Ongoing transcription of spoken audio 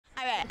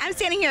I'm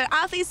standing here at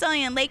Off Lease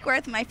Only in Lake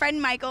Worth with my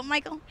friend Michael.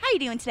 Michael, how you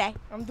doing today?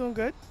 I'm doing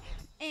good.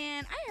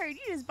 And I heard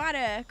you just bought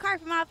a car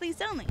from Off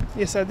Lease Only.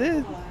 Yes, I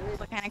did.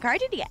 What kind of car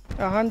did you get?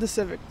 A Honda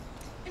Civic.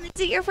 And is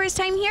it your first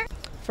time here?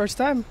 First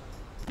time.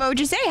 What would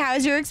you say? How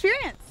was your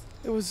experience?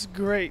 It was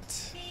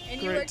great.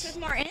 And you worked with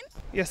Martin?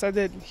 Yes, I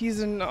did.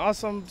 He's an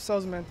awesome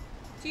salesman.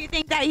 Do you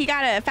think that he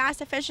got a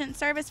fast, efficient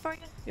service for you?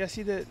 Yes,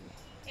 he did.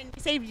 And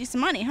he saved you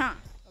some money, huh?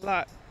 A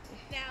lot.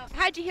 Now,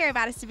 how'd you hear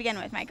about us to begin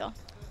with, Michael?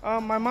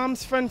 My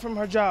mom's friend from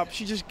her job.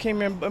 She just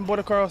came in and bought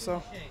a car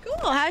also.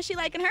 Cool. How's she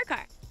liking her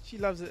car? She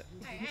loves it.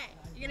 All right.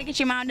 You're going to get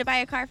your mom to buy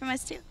a car from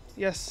us, too?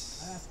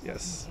 Yes.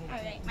 Yes. All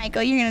right,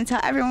 Michael, you're going to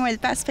tell everyone where the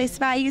best place to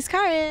buy a used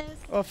car is.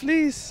 Off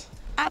Lease.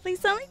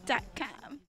 OffLeaseOnly.com.